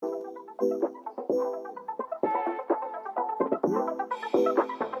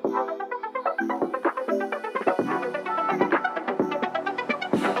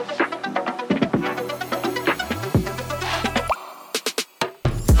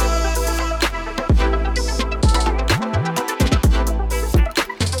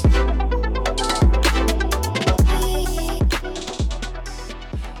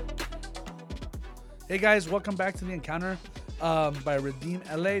Hey guys, welcome back to the Encounter by Redeem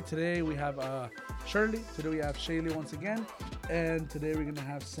LA. Today we have Shirley. Today we have Shaylee once again, and today we're gonna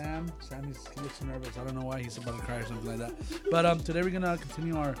have Sam. He looks nervous. I don't know why, he's about to cry or something like that. But today we're gonna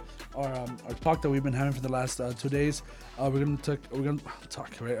continue our talk that we've been having for the last 2 days. We're gonna talk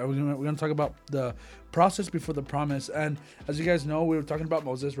right. We're gonna talk about the process before the promise. And as you guys know, we were talking about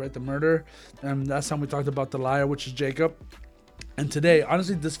Moses, right? The murder, and last time we talked about the liar, which is Jacob. And today,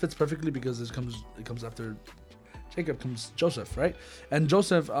 honestly, this fits perfectly because it comes after Jacob comes Joseph, right? And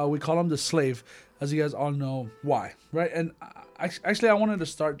Joseph, we call him the slave, as you guys all know why, right? And actually, I wanted to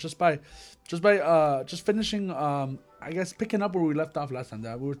start just by finishing, I guess, picking up where we left off last time.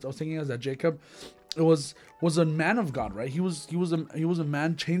 I was thinking as that Jacob, was a man of God, right? He was a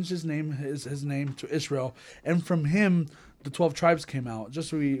man, changed his name to Israel, and from him the 12 tribes came out. Just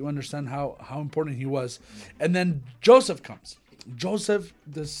so we understand how important he was. And then Joseph comes. Joseph,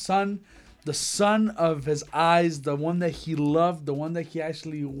 the son of his eyes, the one that he loved, the one that he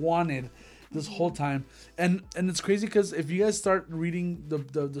actually wanted this whole time. And it's crazy because if you guys start reading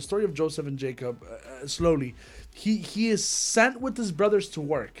the story of Joseph and Jacob slowly, he is sent with his brothers to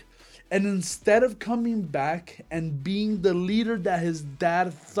work. And instead of coming back and being the leader that his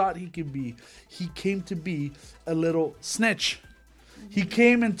dad thought he could be, he came to be a little snitch. He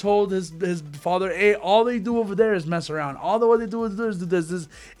came and told his father, hey, all they do over there is mess around. All what they do is do this.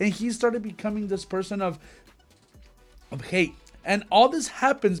 And he started becoming this person of hate. And all this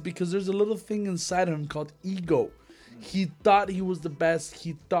happens because there's a little thing inside of him called ego. He thought he was the best.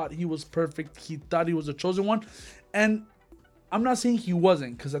 He thought he was perfect. He thought he was a chosen one. And I'm not saying he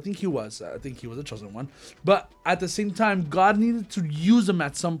wasn't, because I think he was. I think he was a chosen one. But at the same time, God needed to use him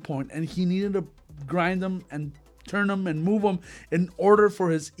at some point, and he needed to grind him and turn him and move him in order for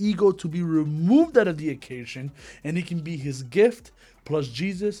his ego to be removed out of the occasion, and he can be his gift plus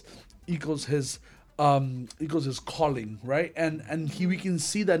Jesus equals his calling, right? And we can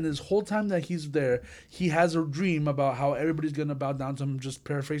see that in this whole time that he's there, he has a dream about how everybody's gonna bow down to him. Just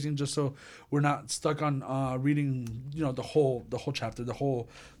paraphrasing, just so we're not stuck on reading, the whole chapter, the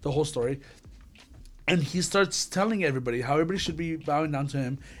whole story. And he starts telling everybody how everybody should be bowing down to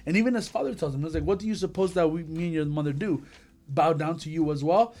him. And even his father tells him, he's like, what do you suppose that me and your mother do? Bow down to you as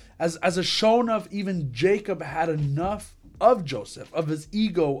well? As a shown of even Jacob had enough of Joseph, of his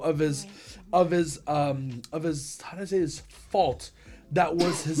ego, of his how do I say, his fault. That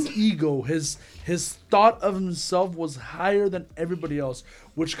was his ego. His thought of himself was higher than everybody else,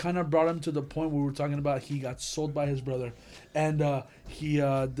 which kind of brought him to the point where we were talking about he got sold by his brother. And he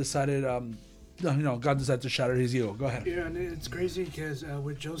decided... God decided to shatter his ego. Go ahead. Yeah, and it's crazy because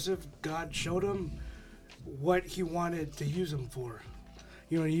with Joseph, God showed him what he wanted to use him for.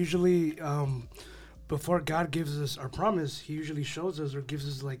 Usually before God gives us our promise, he usually shows us or gives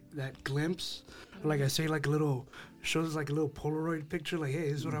us like that glimpse. Or like I say, shows us like a little Polaroid picture, like, hey,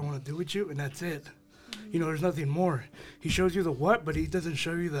 this is what I want to do with you, and that's it. There's nothing more. He shows you the what, but he doesn't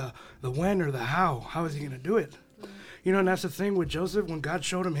show you the when or the how. How is he going to do it? And that's the thing with Joseph. When God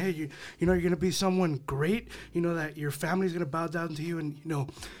showed him, hey, you're going to be someone great, that your family's going to bow down to you, and,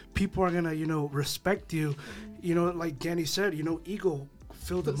 people are going to, respect you. Like Danny said, ego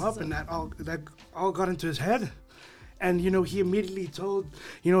filled him up, and that all got into his head. And, he immediately told,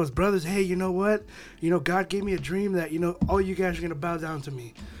 his brothers, hey, you know what? God gave me a dream that, all you guys are going to bow down to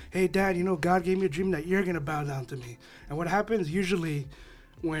me. Hey, Dad, God gave me a dream that you're going to bow down to me. And what happens usually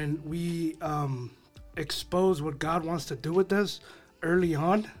when we... expose what God wants to do with us early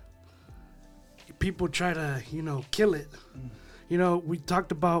on, people try to, kill it. We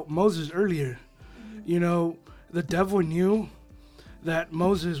talked about Moses earlier. The devil knew that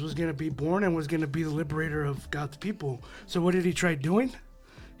Moses was going to be born and was going to be the liberator of God's people. So what did he try doing?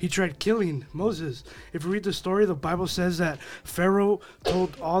 He tried killing Moses. If you read the story, the Bible says that Pharaoh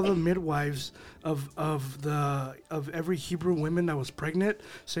told all the midwives of every Hebrew woman that was pregnant,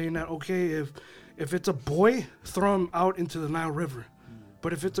 saying that, okay, if it's a boy, throw him out into the Nile River.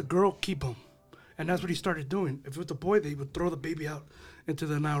 But if it's a girl, keep him. And that's what he started doing. If it's a boy, they would throw the baby out into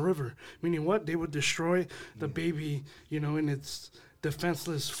the Nile River. Meaning what? They would destroy the baby, in its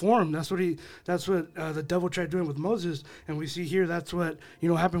defenseless form. That's what the devil tried doing with Moses. And we see here that's what,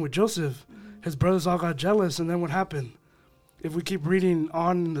 happened with Joseph. His brothers all got jealous. And then what happened? If we keep reading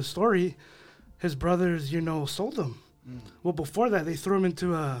on in the story, his brothers, sold him. Well, before that, they threw him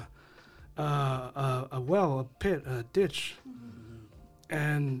into a well, a pit, a ditch,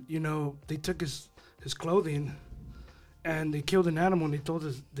 and they took his clothing, and they killed an animal. And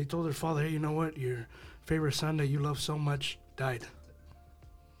they told their father, hey, you know what? Your favorite son that you love so much died.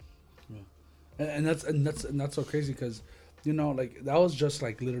 Yeah. And that's so crazy because You know, like that was just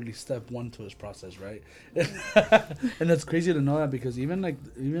like literally step one to his process, right? And that's crazy to know that, because even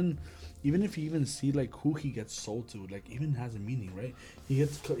if you even see like who he gets sold to, like even has a meaning, right? He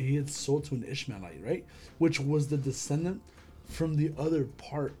gets sold to an Ishmaelite, right? Which was the descendant from the other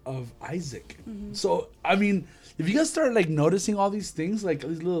part of Isaac. So I mean, if you guys start like noticing all these things, like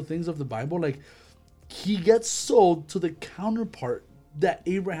these little things of the Bible, like he gets sold to the counterpart that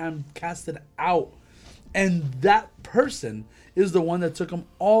Abraham casted out. And that person is the one that took him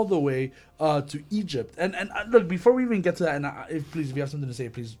all the way to Egypt. And look, before we even get to that, and if you have something to say,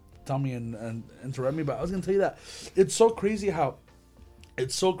 please tell me and interrupt me. But I was gonna tell you that it's so crazy how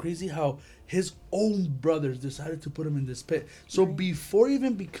his own brothers decided to put him in this pit. So before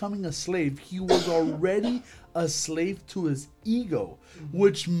even becoming a slave, he was already a slave to his ego,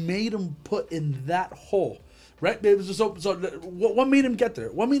 which made him put in that hole. Right? So what made him get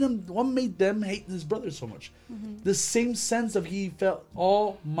there? What made them hate his brother so much? The same sense of he felt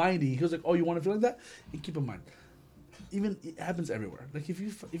almighty. He was like, oh, you want to feel like that? And keep in mind, even it happens everywhere. Like if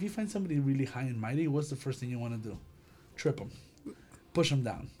you find somebody really high and mighty, what's the first thing you want to do? Trip them, push them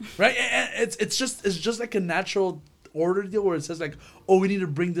down. Right? It's just like a natural order deal where it says like, oh, we need to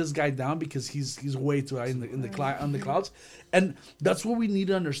bring this guy down because he's way too high on the clouds. And that's what we need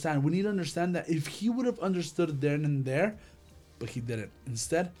to understand. We need to understand that if he would have understood then and there, but he didn't.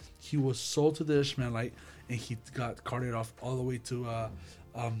 Instead, he was sold to the Ishmaelite, and he got carted off all the way to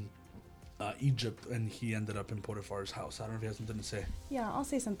Egypt, and he ended up in Potiphar's house. I don't know if you have something to say. Yeah, I'll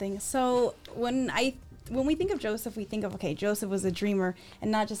say something. So when we think of Joseph, we think of, okay, Joseph was a dreamer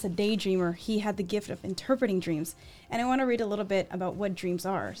and not just a daydreamer. He had the gift of interpreting dreams. And I want to read a little bit about what dreams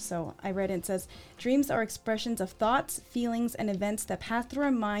are. So I read it says, dreams are expressions of thoughts, feelings, and events that pass through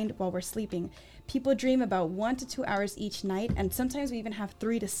our mind while we're sleeping. People dream about 1 to 2 hours each night, and sometimes we even have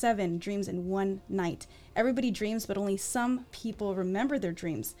 3 to 7 dreams in one night. Everybody dreams, but only some people remember their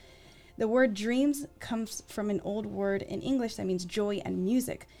dreams. The word dreams comes from an old word in English that means joy and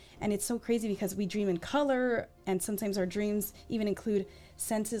music. And it's so crazy because we dream in color, and sometimes our dreams even include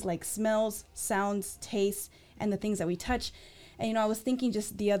senses like smells, sounds, tastes, and the things that we touch. And, I was thinking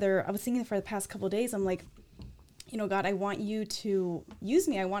for the past couple of days, I'm like, God, I want you to use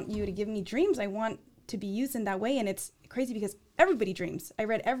me. I want you to give me dreams. I want to be used in that way. And it's crazy because everybody dreams. I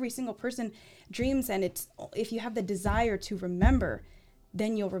read every single person dreams, and it's, if you have the desire to remember,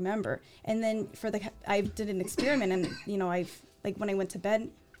 then you'll remember. And then I did an experiment, and, when I went to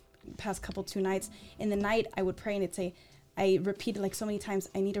bed, past couple 2 nights, in the night I would pray, and it'd say, I repeated like so many times,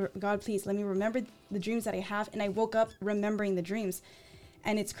 God, please let me remember the dreams that I have. And I woke up remembering the dreams.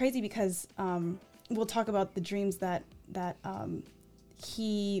 And it's crazy because we'll talk about the dreams that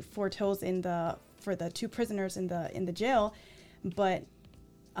he foretells for the 2 prisoners in the jail. But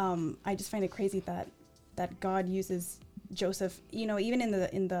I just find it crazy that God uses Joseph. Even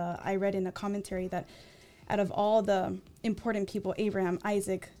in the I read in a commentary that out of all the important people, Abraham,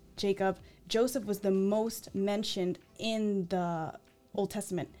 Isaac, Jacob, Joseph was the most mentioned in the Old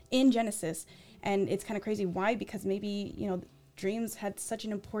Testament, in Genesis. And it's kind of crazy. Why? Because maybe, dreams had such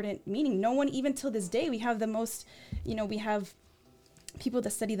an important meaning. No one, even till this day, we have the most, we have people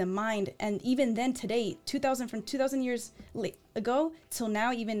that study the mind. And even then today, 2,000 years ago till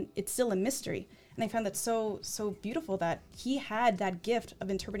now, even it's still a mystery. And I found that so beautiful that he had that gift of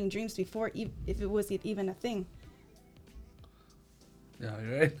interpreting dreams before, if it was even a thing. Yeah,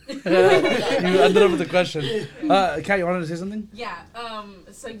 you're right. You ended up with a question. Kat, you wanted to say something? Yeah.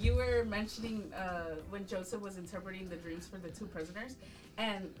 So you were mentioning when Joseph was interpreting the dreams for the 2 prisoners,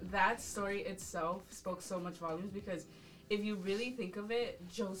 and that story itself spoke so much volumes, because if you really think of it,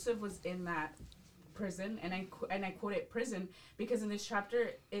 Joseph was in that prison, and I quote it prison because in this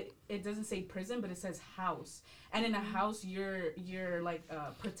chapter it doesn't say prison, but it says house. And in a house you're like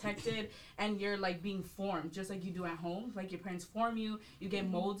protected, and you're like being formed just like you do at home. Like your parents form you get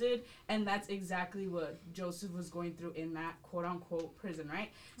molded, and that's exactly what Joseph was going through in that quote unquote prison,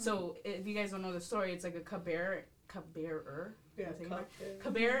 right? So if you guys don't know the story, it's like a cupbearer,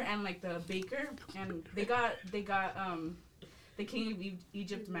 and like the baker, and they got the king of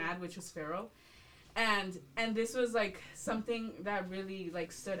Egypt mad, which was Pharaoh. And this was like something that really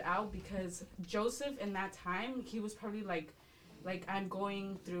like stood out, because Joseph in that time, he was probably like I'm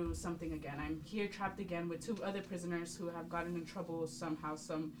going through something again. I'm here trapped again with 2 other prisoners who have gotten in trouble somehow,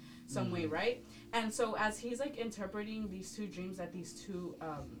 some way, right? And so as he's like interpreting these 2 dreams that these 2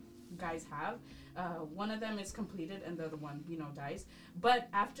 guys have, one of them is completed and the other one, dies. But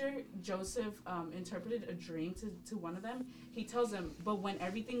after Joseph interpreted a dream to one of them, he tells them, but when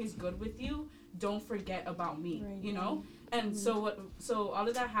everything is good with you, don't forget about me, right. And so all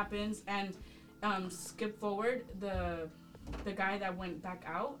of that happens, and skip forward, the guy that went back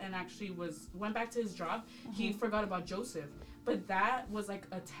out and actually went back to his job, he forgot about Joseph. But that was like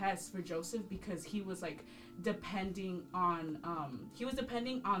a test for Joseph because he was like depending on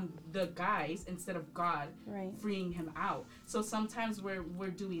the guys instead of God freeing him out. So sometimes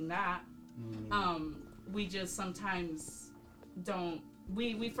we're doing that. We just sometimes don't.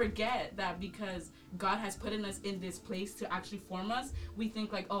 We forget that because God has put in us in this place to actually form us, we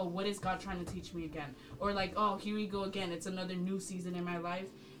think like, oh, what is God trying to teach me again? Or like, oh, here we go again. It's another new season in my life.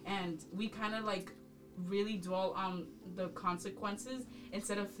 And we kind of like really dwell on the consequences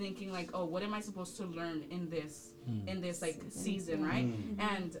instead of thinking like, oh, what am I supposed to learn in this like season, right?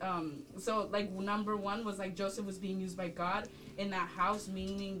 And so like number one was like Joseph was being used by God in that house,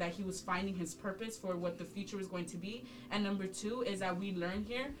 meaning that he was finding his purpose for what the future was going to be. And number two is that we learn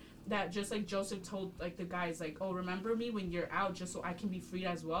here that just like Joseph told like the guys like, oh, remember me when you're out just so I can be freed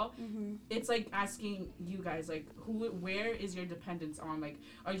as well. It's like asking you guys like, where is your dependence on? Like,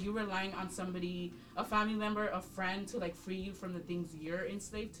 are you relying on somebody, a family member, a friend to like free you from the things you're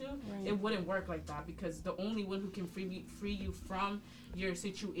enslaved to? It wouldn't work like that because the only one who can free you from your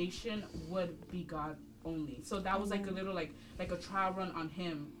situation would be God only. So that was like a little like a trial run on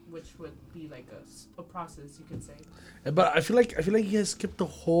him, which would be like a process, you can say. But I feel like he has skipped the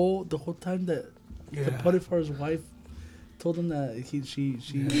whole time that the Potiphar's wife told him that she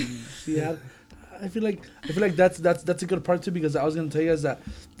had. I feel like that's a good part too, because I was gonna tell you guys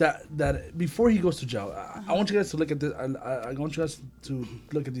that before he goes to jail, I want you guys to look at this. I want you guys to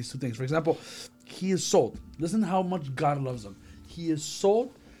look at these two things. For example, he is sold. Listen how much God loves him. He is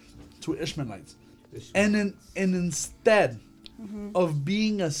sold to Ishmaelites. And instead of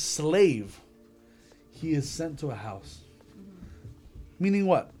being a slave, he is sent to a house. Meaning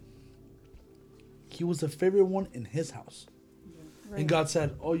what? He was the favorite one in his house. And God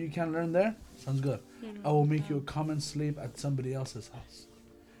said, oh, you can't learn there? Sounds good. I will make you a common slave at somebody else's house.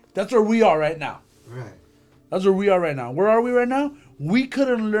 That's where we are right now. Right. That's where we are right now. Where are we right now? We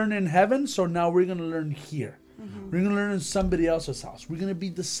couldn't learn in heaven, so now we're going to learn here. We're going to learn in somebody else's house. We're going to be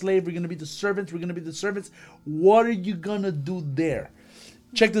the slave. We're going to be the servants. We're going to be the servants. What are you going to do there?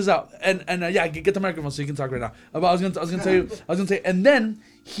 Check this out. And yeah, get the microphone so you can talk right now. But I was going to say, and then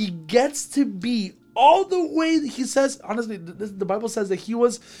he gets to be all the way, he says, honestly, the Bible says that he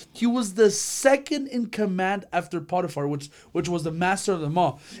was the second in command after Potiphar, which was the master of them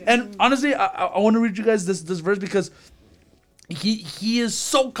all. And honestly, I want to read you guys this verse because he is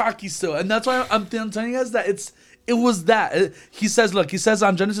so cocky still, and that's why I'm telling you guys that it was that. He says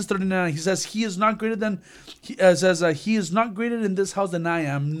on Genesis 39, he says he is not greater than he is not greater in this house than I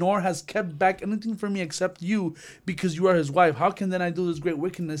am, nor has kept back anything from me except you, because you are his wife. How can then I do this great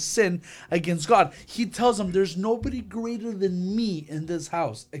wickedness, sin against God? He tells him there's nobody greater than me in this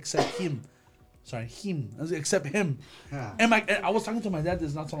house except him. Except him. Yeah. And I was talking to my dad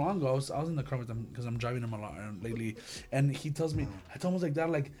this not so long ago. I was in the car with him because I'm driving him a lot lately, and he tells me, I told him, like, Dad,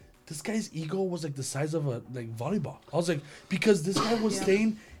 like, this guy's ego was like the size of a volleyball. I was like, because this guy was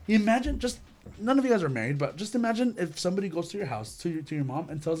staying. Imagine, just none of you guys are married, but just imagine if somebody goes to your house to your mom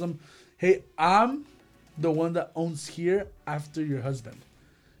and tells them, hey, I'm the one that owns here after your husband.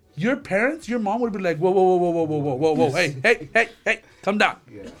 Your parents, your mom would be like, whoa, hey, come down.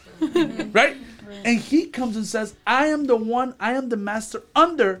 Yeah. Right? And he comes and says, I am the master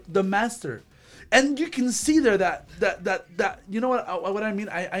under the master. And you can see there that you know what I mean?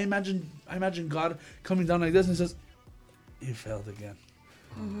 I imagine God coming down like this and says, you failed again.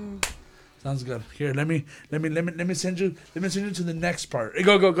 Sounds good. Here, let me send you to the next part.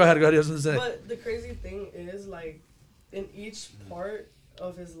 Go ahead. I was gonna say. But the crazy thing is, like, in each part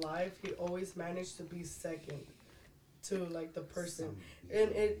of his life, he always managed to be second to like the person, and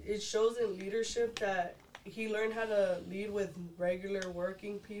it shows in leadership that he learned how to lead with regular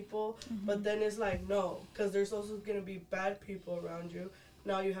working people, but then it's like, no, because there's also going to be bad people around you.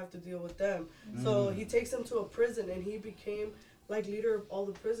 Now you have to deal with them. So he takes them to a prison, and he became like leader of all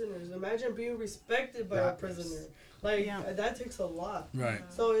the prisoners. Imagine being respected by a prisoner. Like, that takes a lot. Right.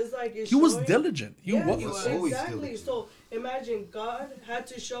 So it's like, he was diligent. He was always diligent. So imagine God had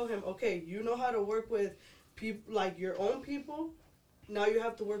to show him, okay, you know how to work with people, like your own people. Now you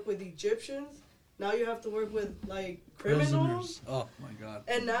have to work with Egyptians. Now you have to work with, like, criminals. Prisoners. Oh, my God.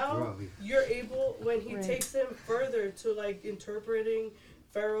 And now you're able, when he takes him further to, like, interpreting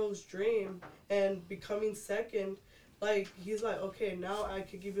Pharaoh's dream and becoming second, like, he's like, okay, now I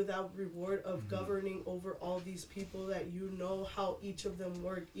could give you that reward of governing over all these people, that you know how each of them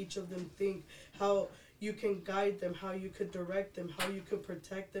work, each of them think, how you can guide them, how you could direct them, how you could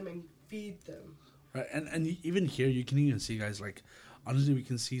protect them and feed them. Right, and even here you can even see, guys, like honestly we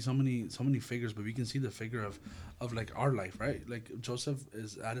can see so many figures, but we can see the figure of like our life, right? Like Joseph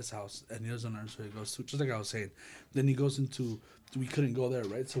is at his house and he doesn't understand where he goes to, just like I was saying. Then he goes into, we couldn't go there,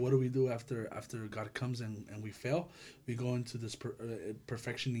 right? So what do we do after God comes and we fail? We go into this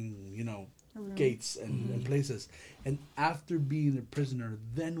perfectioning, gates and places, and after being a prisoner,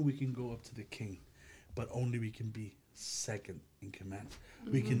 then we can go up to the king, but only we can be second in command.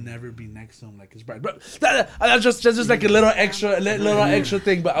 We can never be next to him like his bride. But that's just like a little extra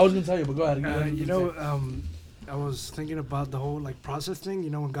thing. But I was gonna tell you. But go ahead. I was thinking about the whole like process thing.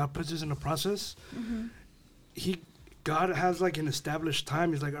 When God puts us in a process, God has like an established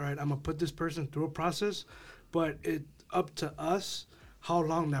time. He's like, all right, I'm gonna put this person through a process, but it's up to us how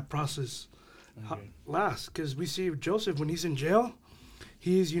long that process lasts. Because we see Joseph when he's in jail.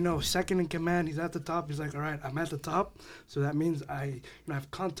 He's, second in command. He's at the top. He's like, all right, I'm at the top. So that means I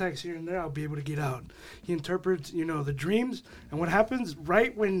have contacts here and there. I'll be able to get out. He interprets, the dreams. And what happens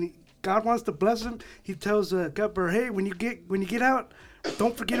right when God wants to bless him, he tells the cupbearer, hey, when you get out,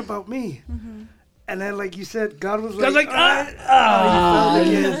 don't forget about me. Mm-hmm. And then, like you said, God was like,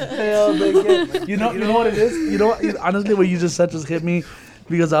 you know what it is? Honestly, what you just said just hit me,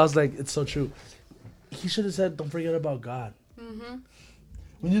 because I was like, it's so true. He should have said, don't forget about God. Mm-hmm.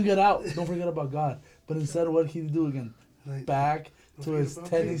 When you get out, don't forget about God. But instead, what did he do again? Back to his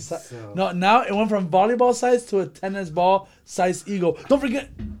tennis size. No, now it went from volleyball size to a tennis ball size ego. Don't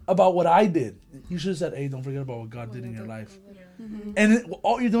forget about what I did. You should have said, hey, don't forget about what God did in your life. Mm-hmm. And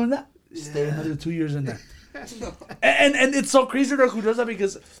all you're doing that, stay another 2 years in there. and it's so crazy that who does that,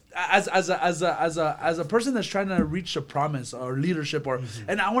 because as a person that's trying to reach a promise or leadership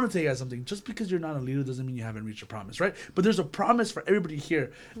and I want to tell you guys something. Just because you're not a leader doesn't mean you haven't reached a promise, right? But there's a promise for everybody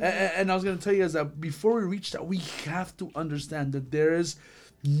here. And I was going to tell you guys that before we reach that, we have to understand that there is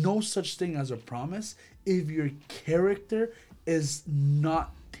no such thing as a promise if your character is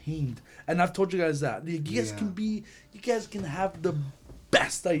not tamed. And I've told you guys that you guys can have the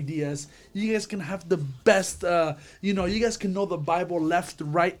best ideas, you guys can have the best you guys can know the Bible left,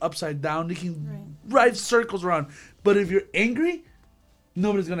 right, upside down, you can drive circles around, but if you're angry,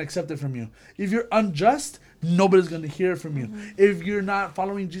 nobody's going to accept it from you. If you're unjust, nobody's going to hear it from you. If you're not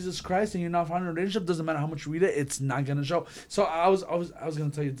following Jesus Christ and you're not following a relationship, doesn't matter how much you read it, it's not going to show. So I was going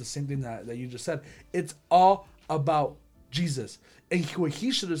to tell you the same thing that you just said. It's all about Jesus. And what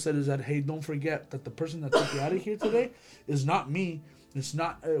he should have said is that, hey, don't forget that the person that took you out of here today is not me. It's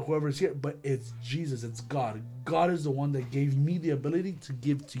not whoever's here, but it's Jesus. It's God. God is the one that gave me the ability to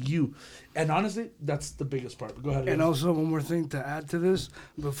give to you. And honestly, that's the biggest part. Go ahead. And also, one more thing to add to this.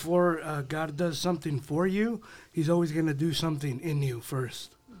 Before God does something for you, he's always going to do something in you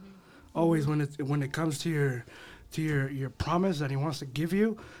first. Mm-hmm. Always when it comes to your promise that he wants to give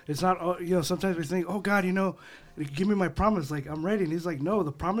you, it's not, sometimes we think, oh, God, give me my promise. Like, I'm ready. And he's like, no,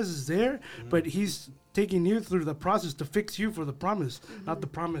 the promise is there, but he's taking you through the process to fix you for the promise, not the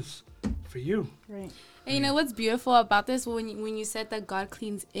promise for you. Right. And you know what's beautiful about this? When you said that God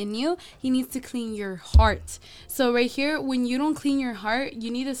cleans in you, he needs to clean your heart. So right here, when you don't clean your heart, you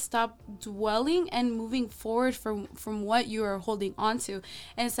need to stop dwelling and moving forward from what you are holding on to.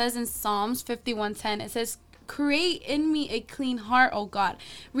 And it says in Psalms 51:10, it says, create in me a clean heart, O God.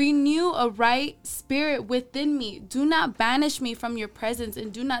 Renew a right spirit within me. Do not banish me from your presence,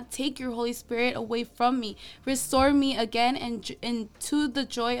 and do not take your Holy Spirit away from me. Restore me again and to the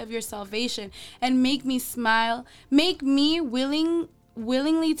joy of your salvation, and make me smile. Make me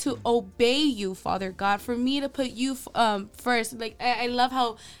willingly to obey you, Father God, for me to put you first. Like I love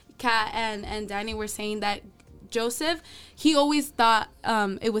how Kat and Danny were saying that Joseph, he always thought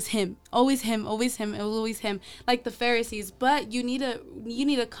it was him. Always him. It was always him. Like the Pharisees. But you need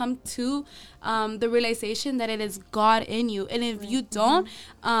to come to the realization that it is God in you. And if you don't,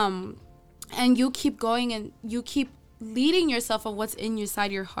 and you keep going and you keep leading yourself of what's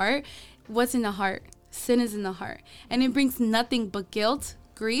inside your heart, what's in the heart? Sin is in the heart. And it brings nothing but guilt,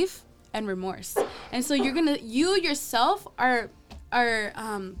 grief, and remorse. And so you yourself are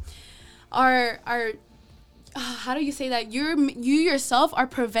how do you say that? You yourself are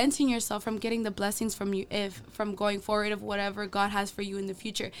preventing yourself from getting the blessings from going forward of whatever God has for you in the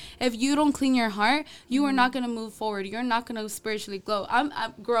future. If you don't clean your heart, you are not going to move forward. You're not going to spiritually grow.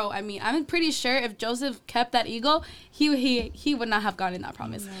 I'm pretty sure if Joseph kept that ego, he would not have gotten that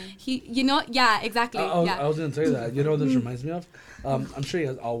promise. Exactly. I was going to tell you that. You know what this reminds me of? I'm sure you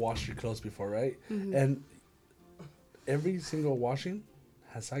guys all washed your clothes before, right? Mm-hmm. And every single washing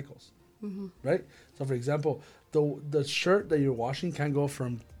has cycles. Mm-hmm. Right? So, for example, the shirt that you're washing can go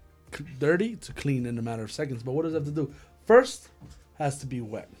from dirty to clean in a matter of seconds. But what does it have to do? First, has to be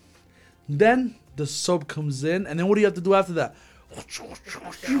wet. Then the soap comes in, and then what do you have to do after that?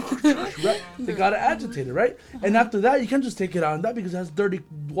 Right? They gotta agitate it, right? And after that, you can't just take it out on that because it has dirty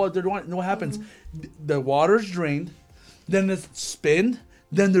water. And what happens? The water's drained, then it's spinned,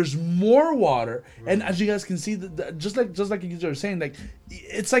 then there's more water, and as you guys can see, just like you guys are saying, like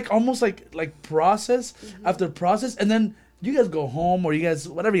it's like almost like process after process, and then you guys go home or you guys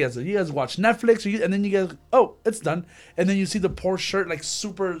whatever you guys do, you guys watch Netflix, and then you guys it's done, and then you see the poor shirt like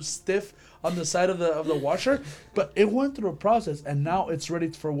super stiff on the side of the washer, but it went through a process, and now it's ready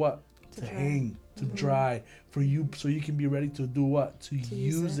for what? To hang, to dry, for you, so you can be ready to do what? To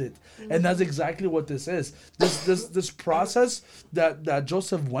use it. And that's exactly what this is. This process that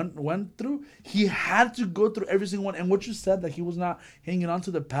Joseph went through, he had to go through every single one. And what you said, that he was not hanging on to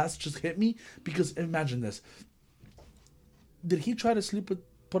the past, just hit me, because imagine this. Did he try to sleep with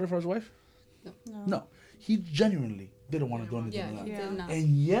Potiphar's wife? No. He genuinely didn't want to do anything like that. Did not.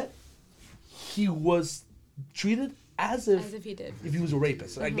 And yet, he was treated as if he did. if he was a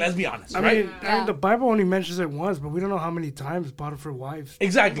rapist. Like, let's be honest, I right? mean, the Bible only mentions it once, but we don't know how many times Potiphar's wife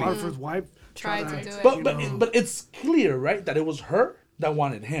Tried to do it. But it's clear, right, that it was her that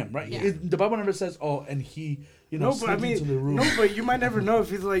wanted him, right? Yeah. The Bible never says, and he, slipped into the room. No, but you might never know if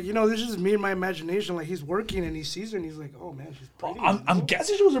he's like, this is me and my imagination. Like, he's working and he sees her and he's like, oh man, she's pretty. I'm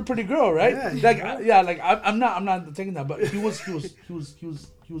guessing she was a pretty girl, right? Yeah, I'm not taking that, but he was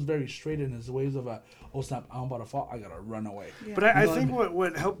very straight in his ways of snap, I'm about to fall, I gotta run away. Yeah. But I think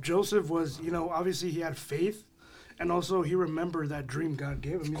what helped Joseph was, obviously he had faith. And also, he remembered that dream God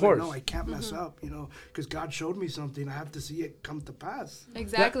gave him. He's course. like, no, I can't mess up, because God showed me something. I have to see it come to pass.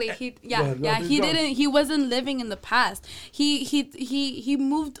 Exactly. Go He wasn't living in the past. He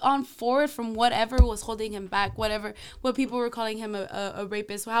moved on forward from whatever was holding him back, what people were calling him a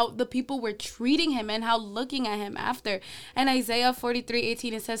rapist, how the people were treating him and how looking at him after. And Isaiah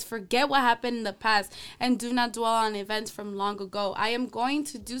 43:18, it says, forget what happened in the past and do not dwell on events from long ago. I am going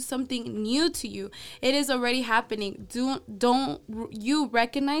to do something new to you. It is already happening. Don't you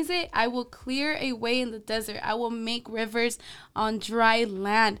recognize it? I will clear a way in the desert. I will make rivers on dry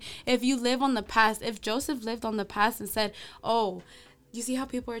land. If you live on the past, if Joseph lived on the past and said, oh, you see how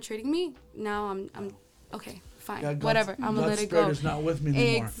people are treating me? Now I'm okay, fine, whatever. I'm gonna let it go. God's spirit is not with me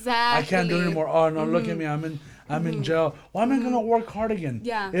anymore. Exactly. I can't do it anymore. Oh no, look at me. I'm in jail. Why am I gonna work hard again?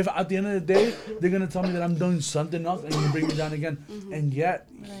 Yeah. If at the end of the day they're gonna tell me that I'm doing something else and you bring me down again, and yet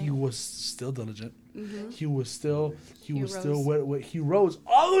he was still diligent. He was still he rose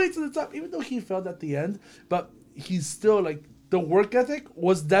all the way to the top, even though he failed at the end. But he's still like, the work ethic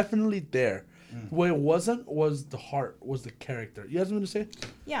was definitely there. What it wasn't was the heart, was the character. You guys want to say?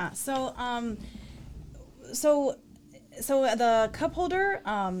 Yeah. So the cup holder,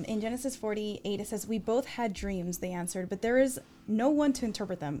 in Genesis 48, it says, we both had dreams, they answered, but there is no one to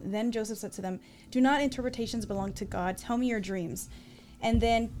interpret them. Then Joseph said to them, do not interpretations belong to God? Tell me your dreams. And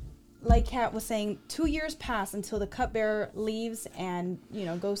then, like Kat was saying, 2 years pass until the cupbearer leaves and,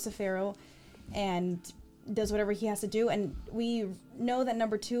 goes to Pharaoh and does whatever he has to do. And we know that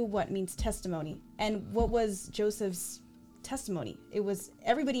number 2, what means testimony. And what was Joseph's testimony? It was,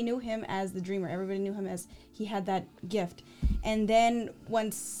 everybody knew him as the dreamer. Everybody knew him as he had that gift. And then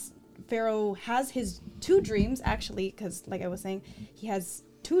once Pharaoh has his 2 dreams, actually, because like I was saying, he has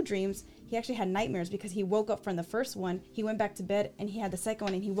 2 dreams. He actually had nightmares because he woke up from the first one. He went back to bed and he had the second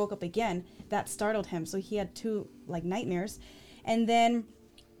one and he woke up again. That startled him. So he had 2 nightmares. And then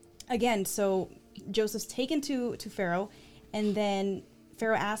again, so Joseph's taken to Pharaoh, and then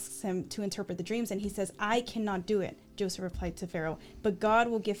Pharaoh asks him to interpret the dreams, and he says, I cannot do it. Joseph replied to Pharaoh, but God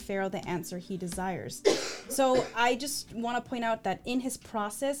will give Pharaoh the answer he desires. So I just want to point out that in his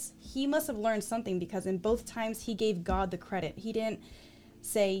process, he must have learned something, because in both times he gave God the credit. He didn't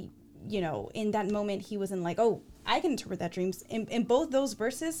say, in that moment, he wasn't like, oh, I can interpret that dreams. In both those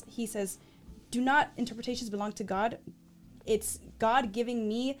verses, he says, do not interpretations belong to God. It's God giving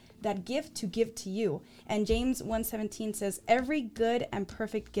me that gift to give to you. And James 1:17 says, every good and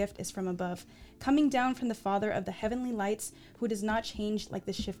perfect gift is from above, coming down from the Father of the heavenly lights, who does not change like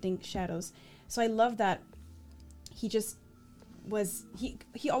the shifting shadows. So I love that he just was, he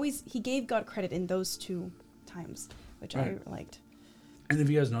gave God credit in those 2 times, which right. I liked. And if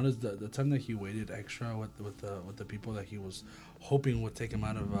you guys noticed, the time that he waited extra with the people that he was hoping would take him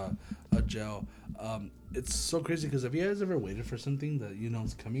out of jail, it's so crazy, because have you guys ever waited for something that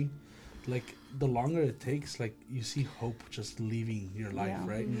is coming? Like, the longer it takes, like, you see hope just leaving your life,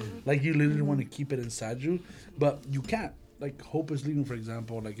 right? Mm-hmm. Like, you literally want to keep it inside you, but you can't. Like, hope is leaving, for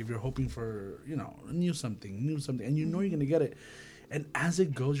example. Like, if you're hoping for, new something, and you're going to get it. And as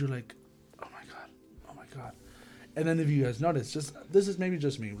it goes, you're like, oh my God. And then if you guys notice, this is maybe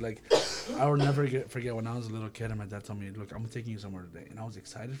just me. Like, I will never forget when I was a little kid and my dad told me, look, I'm taking you somewhere today. And I was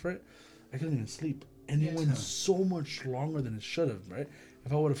excited for it. I couldn't even sleep. And it went so much longer than it should have, right?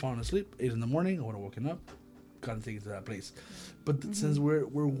 If I would have fallen asleep, 8 in the morning, I would have woken up, gotten taken to that place. But since we're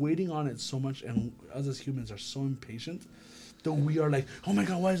waiting on it so much, and us as humans are so impatient, that we are like, oh my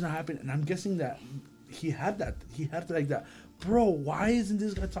God, why is it not happening? And I'm guessing that he had like that. Bro, why isn't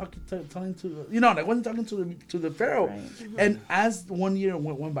this guy telling to, like wasn't talking to the Pharaoh? Right. And as 1 year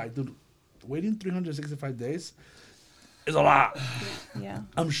went by, dude, waiting 365 days is a lot. Yeah.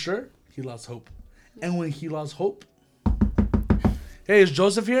 I'm sure he lost hope. And when he lost hope, hey, is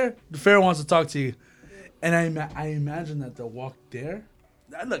Joseph here? The Pharaoh wants to talk to you. And I imagine that the walk there.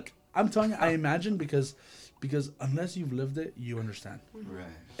 Look, I'm telling you, I imagine because unless you've lived it, you understand. Right.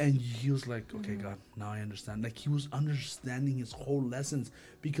 And he was like, okay, God, now I understand. Like, he was understanding his whole lessons.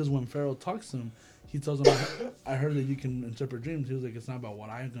 Because when Pharaoh talks to him, he tells him, I heard that you can interpret dreams. He was like, it's not about what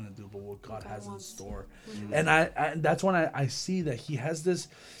I'm going to do, but what God has in store. And I that's when I see that he has this.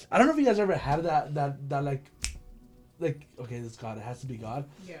 I don't know if you guys ever had that like, okay, this God, it has to be God.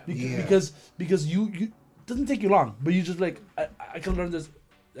 Yeah. Because you it doesn't take you long, but you just like, I can learn this.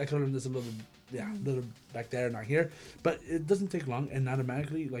 I can learn this a little back there, not here. But it doesn't take long, and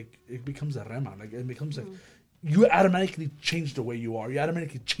automatically, like, it becomes a rema. Like, it becomes like, you automatically change the way you are. You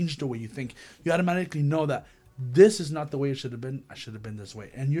automatically change the way you think. You automatically know that this is not the way it should have been. I should have been this way.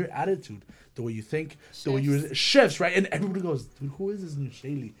 And your attitude, the way you think, the way you shifts, right? And everybody goes, dude, who is this new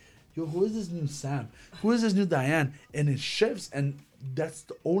Shaylee? Yo, who is this new Sam? Who is this new Diane? And it shifts, and that's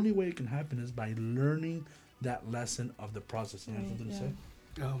the only way it can happen is by learning that lesson of the process. You have something to say?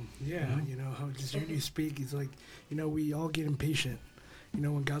 How just hearing you speak, it's like, we all get impatient.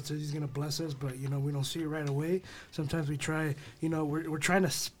 When God says he's going to bless us, but, we don't see it right away. Sometimes we try, we're trying to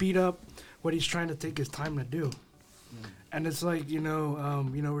speed up what he's trying to take his time to do. And it's like,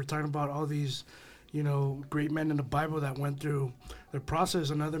 we're talking about all these, great men in the Bible that went through the process.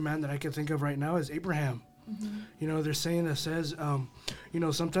 Another man that I can think of right now is Abraham. There's saying that says,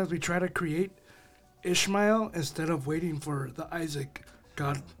 sometimes we try to create Ishmael instead of waiting for the Isaac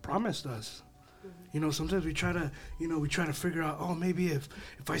God promised us. Sometimes we try to figure out, oh, maybe if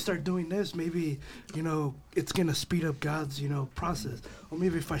I start doing this, maybe, it's going to speed up God's, process. Or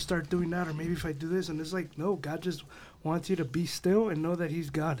maybe if I start doing that, or maybe if I do this. And it's like, no, God just wants you to be still and know that he's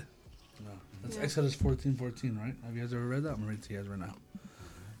God. No, that's Exodus 14:14, right? Have you guys ever read that? I'm going to read it to you guys right now.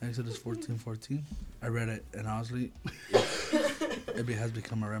 Exodus 14:14. I read it, and honestly, it has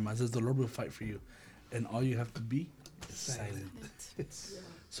become a rema. It says, the Lord will fight for you, and all you have to be is silent.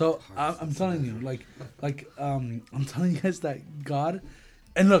 So I'm telling you, I'm telling you guys that God,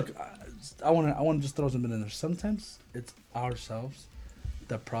 and look, I want to just throw something in there. Sometimes it's ourselves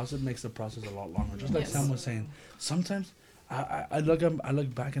that makes the process a lot longer. Just like Sam was saying, sometimes I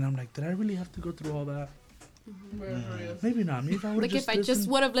look back and I'm like, did I really have to go through all that? Maybe not. Maybe I would like if I just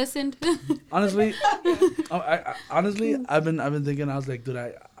would have listened. Honestly, honestly, I've been thinking. I was like, dude,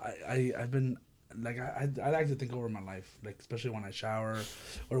 I've been. Like, I like to think over my life, like, especially when I shower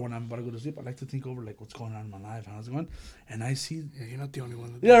or when I'm about to go to sleep. I like to think over, like, what's going on in my life, how's it going? And I see... Yeah, you're not the only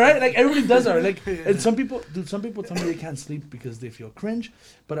one. Yeah, right? Like, everybody does that, right? Like, and some people tell me they can't sleep because they feel cringe,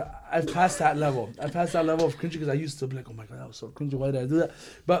 but I've passed that level. I've passed that level of cringe because I used to be like, oh my God, that was so cringy, why did I do that?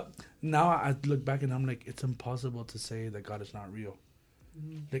 But now I look back and I'm like, it's impossible to say that God is not real.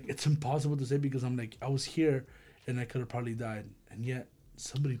 Like, it's impossible to say because I'm like, I was here and I could have probably died, and yet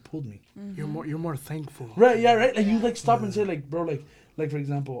somebody pulled me. You're more thankful. Right, yeah, right? And you like stop and say, like, bro, like for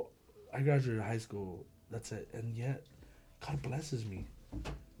example, I graduated high school, that's it, and yet God blesses me.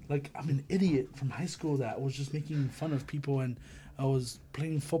 Like, I'm an idiot from high school that was just making fun of people, and I was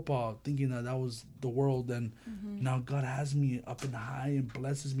playing football thinking that was the world, and now God has me up and high and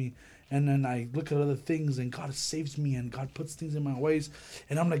blesses me. And then I look at other things, and God saves me, and God puts things in my ways.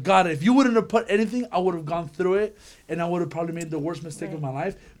 And I'm like, God, if you wouldn't have put anything, I would have gone through it, and I would have probably made the worst mistake of my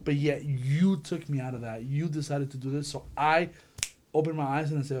life. But yet you took me out of that. You decided to do this. So I opened my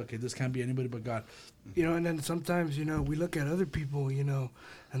eyes and I said, okay, this can't be anybody but God. And then sometimes, we look at other people, and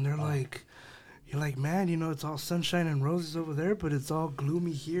they're like... You're like, man, it's all sunshine and roses over there, but it's all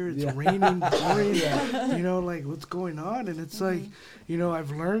gloomy here. It's raining, pouring, like, what's going on? And it's like,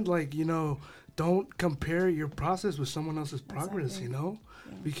 I've learned, like, don't compare your process with someone else's progress,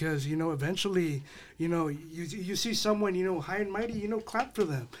 because, eventually, you see someone, high and mighty, clap for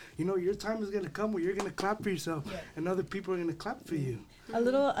them. Your time is going to come where you're going to clap for yourself, and other people are going to clap for you. A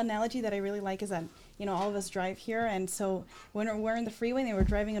little analogy that I really like is that, all of us drive here, and so when we're in the freeway and they were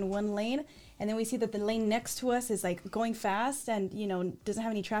driving in one lane, and then we see that the lane next to us is like going fast and doesn't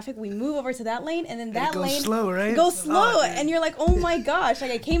have any traffic, we move over to that lane, and then that lane slow, right? goes slow, and you're like, oh my gosh,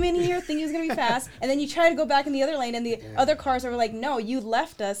 like I came in here thinking it was gonna be fast, and then you try to go back in the other lane, and the other cars are like, no, you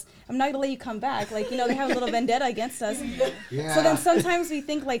left us, I'm not gonna let you come back. Like, they have a little vendetta against us. Yeah. So then sometimes we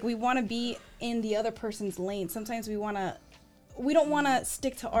think like we want to be in the other person's lane. Sometimes we don't want to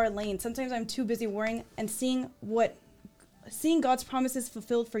stick to our lane. Sometimes I'm too busy worrying and seeing God's promises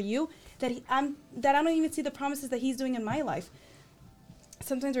fulfilled for you that I don't even see the promises that He's doing in my life.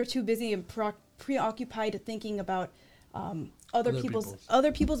 Sometimes we're too busy and preoccupied thinking about other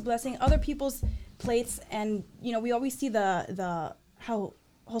people's blessing, other people's plates, and we always see the how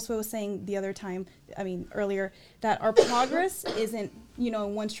Josue was saying the other time, earlier, that our progress isn't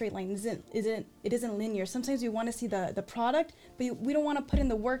in one straight line. It isn't linear. Sometimes we want to see the product, but we don't want to put in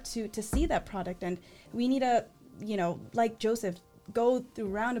the work to see that product, and we need to like Joseph, go through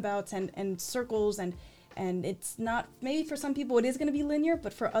roundabouts and circles, and it's not, maybe for some people it is going to be linear,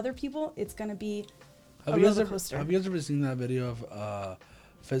 but for other people it's going to be a roller coaster. Have you guys ever seen that video of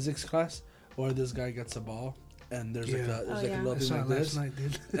physics class where this guy gets a ball and there's like a little thing like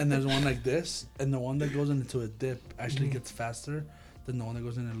this, and there's one like this, and the one that goes into a dip actually gets faster than the one that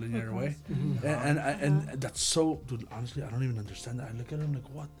goes in a linear way, and that's so, dude, honestly I don't even understand that. I look at it, I'm like,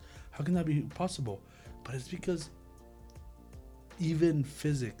 what? How can that be possible? But it's because even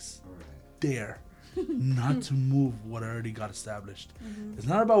physics dare not to move what already got established. It's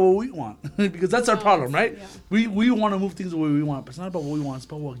not about what we want, because that's our problem, right? Yeah. We want to move things the way we want, but it's not about what we want. It's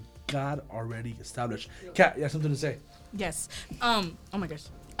about what God already established. Kat, you have something to say? Yes. Oh my gosh.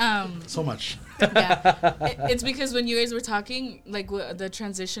 So much. Yeah, it's because when you guys were talking, like the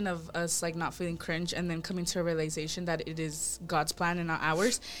transition of us like not feeling cringe and then coming to a realization that it is God's plan and not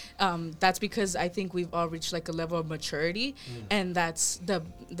ours, that's because I think we've all reached like a level of maturity, and that's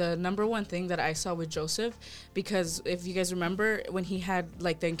the number one thing that I saw with Joseph. Because if you guys remember, when he had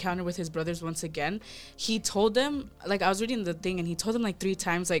like the encounter with his brothers once again, he told them, like I was reading the thing, and he told them like 3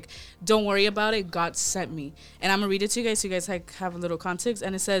 times, like, don't worry about it, God sent me. And I'm gonna read it to you guys so you guys like have a little context.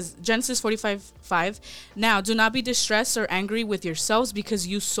 And it says, Genesis 45:5, now do not be distressed or angry with yourselves because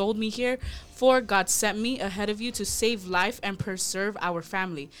you sold me here, for God sent me ahead of you to save life and preserve our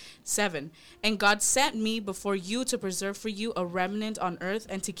family. 7, and God sent me before you to preserve for you a remnant on earth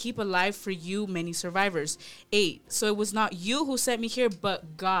and to keep alive for you many survivors. 8, so it was not you who sent me here,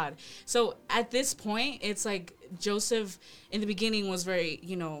 but God. So at this point, it's like Joseph in the beginning was very,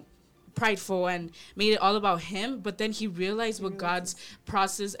 prideful and made it all about him, but then he realized what God's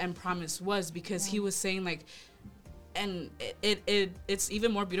process and promise was, because he was saying like, and it's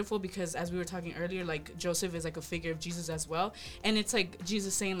even more beautiful because as we were talking earlier, like Joseph is like a figure of Jesus as well, and it's like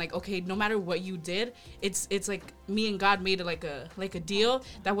Jesus saying like, okay, no matter what you did, it's like me and God made it like a deal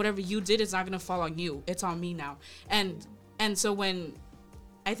that whatever you did is not gonna fall on you, it's on me now. And so when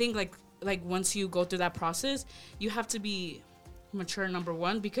I think like once you go through that process, you have to be mature, number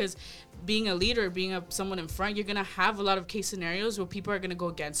one, because being a leader, being someone in front, you're gonna have a lot of case scenarios where people are gonna go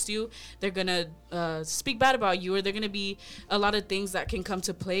against you, they're gonna speak bad about you, or they're gonna be a lot of things that can come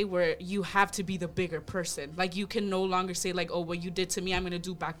to play where you have to be the bigger person. Like you can no longer say like, oh, what you did to me, I'm gonna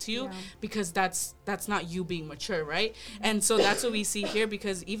do back to you, because that's not you being mature, right? And so that's what we see here,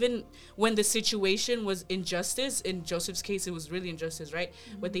 because even when the situation was injustice, in Joseph's case it was really injustice, right?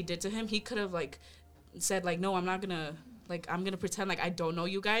 What they did to him, he could have like said like, no, I'm gonna pretend like I don't know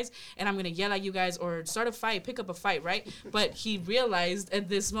you guys, and I'm gonna yell at you guys or start a fight, pick up a fight, right? But he realized at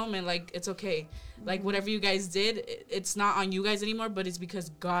this moment, like, it's okay. Like, whatever you guys did, it's not on you guys anymore, but it's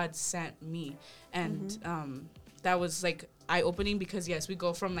because God sent me. And that was, like, eye-opening, because, yes, we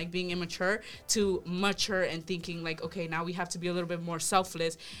go from, like, being immature to mature and thinking, like, okay, now we have to be a little bit more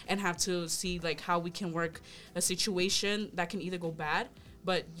selfless and have to see, like, how we can work a situation that can either go bad,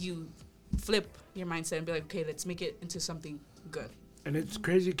 but you flip your mindset and be like, okay, let's make it into something good. And it's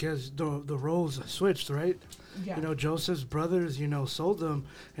crazy because the roles switched, right? Yeah. Joseph's brothers, sold them,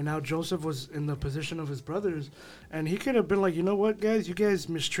 and now Joseph was in the position of his brothers, and he could have been like, you know what, guys, you guys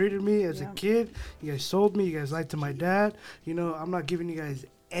mistreated me as a kid, you guys sold me, you guys lied to my dad, I'm not giving you guys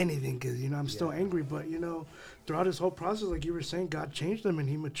anything because, I'm still angry, but, throughout his whole process, like you were saying, God changed him and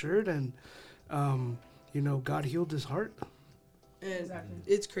he matured, and, God healed his heart. And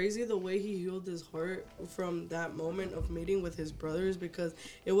it's crazy the way he healed his heart from that moment of meeting with his brothers, because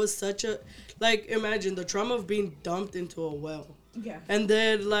it was such a, like, imagine the trauma of being dumped into a well. Yeah. And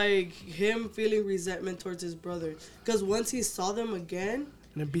then, like, him feeling resentment towards his brother. Because once he saw them again,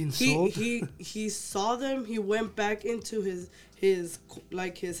 And it being he sold. he saw them. He went back into his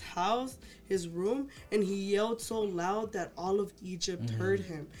like his house, his room, and he yelled so loud that all of Egypt heard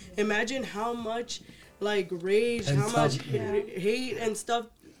him. Imagine how much like rage, And how much stuff, yeah. hate and stuff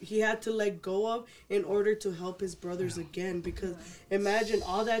he had to let go of in order to help his brothers again. Because imagine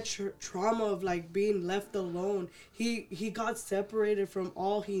all that trauma of like being left alone. He got separated from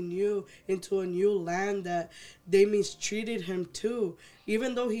all he knew into a new land that they mistreated him too,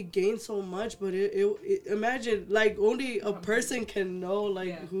 even though he gained so much. But it imagine, like, only a person can know,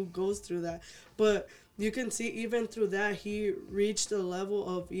 like, who goes through that. But you can see even through that he reached a level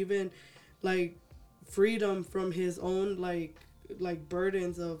of even like freedom from his own like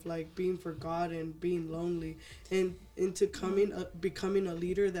burdens of like being forgotten and being lonely, and into becoming a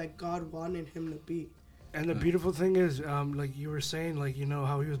leader that God wanted him to be. And the beautiful thing is, like you were saying, like, you know,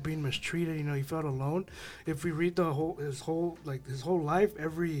 how he was being mistreated, you know, he felt alone. If we read his whole life,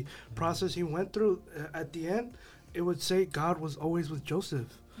 every process he went through, at the end, it would say God was always with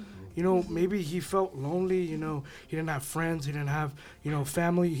Joseph. You know, maybe he felt lonely, you know, he didn't have friends, he didn't have, you know,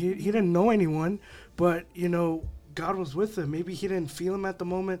 family, he didn't know anyone, but, you know, God was with him. Maybe he didn't feel him at the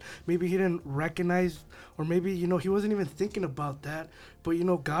moment. Maybe he didn't recognize, or maybe, you know, he wasn't even thinking about that. But, you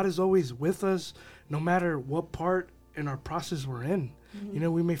know, God is always with us no matter what part in our process we're in. You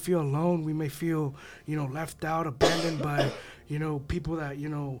know, we may feel alone. We may feel, you know, left out, abandoned by, you know, people that, you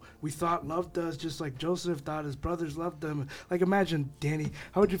know, we thought loved us, just like Joseph thought his brothers loved them. Like, imagine, Danny,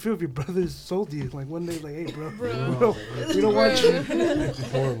 how would you feel if your brothers sold you? Like, one day, like, hey, bro. We don't want you.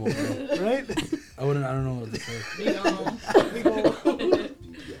 Horrible, bro. Right? I don't know what to say.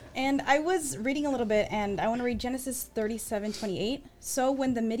 And I was reading a little bit, and I want to read Genesis 37:28. So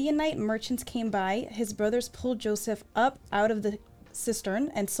when the Midianite merchants came by, his brothers pulled Joseph up out of the cistern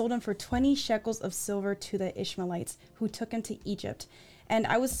and sold him for 20 shekels of silver to the Ishmaelites, who took him to Egypt. And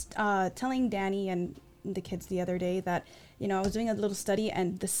I was telling Danny and the kids the other day that, you know, I was doing a little study,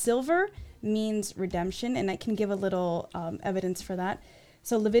 and the silver means redemption, and I can give a little evidence for that.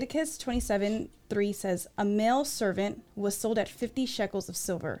 So Leviticus 27:3 says, a male servant was sold at 50 shekels of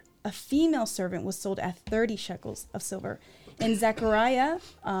silver. A female servant was sold at 30 shekels of silver. In Zechariah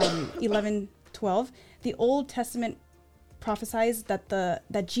 11:12, the Old Testament prophesies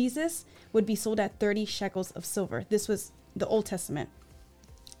that Jesus would be sold at 30 shekels of silver. This was the Old Testament.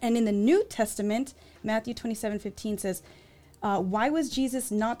 And in the New Testament, Matthew 27:15 says, why was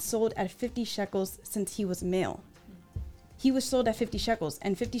Jesus not sold at 50 shekels since he was male? He was sold at 50 shekels,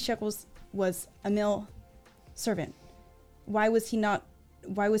 and 50 shekels was a male servant. Why was he not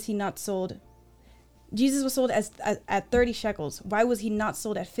sold? Jesus was sold at 30 shekels. Why was he not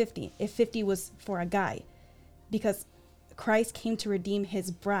sold at 50 if 50 was for a guy? Because Christ came to redeem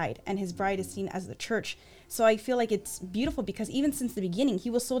his bride, and his bride is seen as the church. So I feel like it's beautiful because even since the beginning, he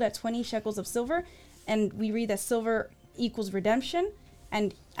was sold at 20 shekels of silver, and we read that silver equals redemption,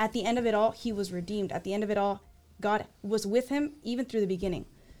 and at the end of it all, he was redeemed. At the end of it all, God was with him even through the beginning.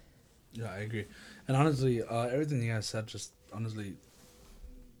 Yeah, I agree. And honestly, everything you guys said, just honestly,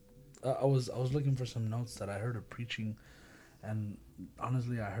 I was looking for some notes that I heard of preaching, and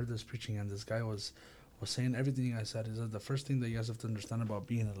honestly, I heard this preaching, and this guy was saying everything you guys said. Is that the first thing that you guys have to understand about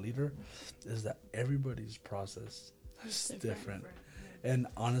being a leader is that everybody's process is different. And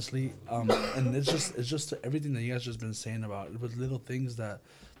honestly, and it's just everything that you guys just been saying about with little things that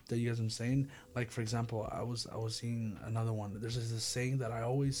you guys been saying. Like, for example, I was seeing another one. There's this saying that I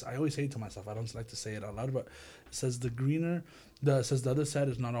always say to myself. I don't like to say it out loud, but it says the other side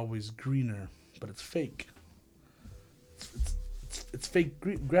is not always greener, but it's fake. It's fake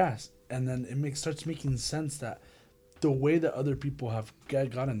grass, and then starts making sense that the way that other people have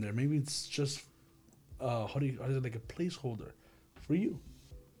gotten there, maybe it's just how is it, like a placeholder for you.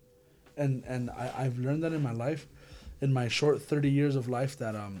 And I've learned that in my life. In my short 30 years of life,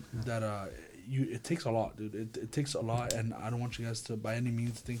 that it takes a lot, dude. It takes a lot, and I don't want you guys to by any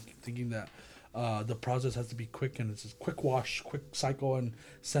means thinking that the process has to be quick and it's a quick wash, quick cycle, and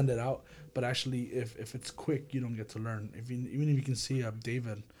send it out. But actually, if it's quick, you don't get to learn. Even if you can see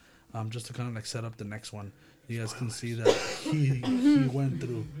David, just to kind of like set up the next one, you guys can see that he went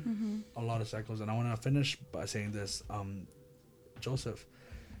through a lot of cycles. And I want to finish by saying this: Joseph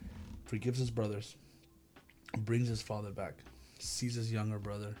forgives his brothers, brings his father back, sees his younger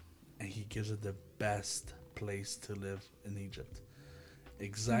brother, and he gives it the best place to live in Egypt.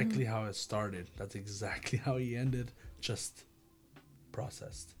 Exactly how it started. That's exactly how he ended. Just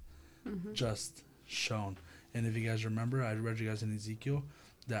processed. Just shown. And if you guys remember, I read you guys in Ezekiel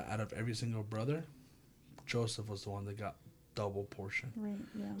that out of every single brother, Joseph was the one that got double portion. Right,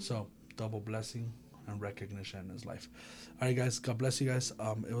 yeah. So double blessing, and recognition in his life. All right, guys. God bless you guys.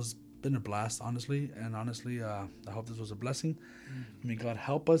 It was been a blast, honestly. And honestly, I hope this was a blessing. May God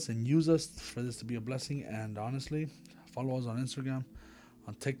help us and use us for this to be a blessing. And honestly, follow us on Instagram,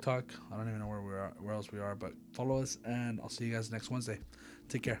 on TikTok. I don't even know where else we are, but follow us. And I'll see you guys next Wednesday.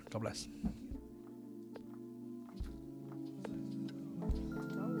 Take care. God bless.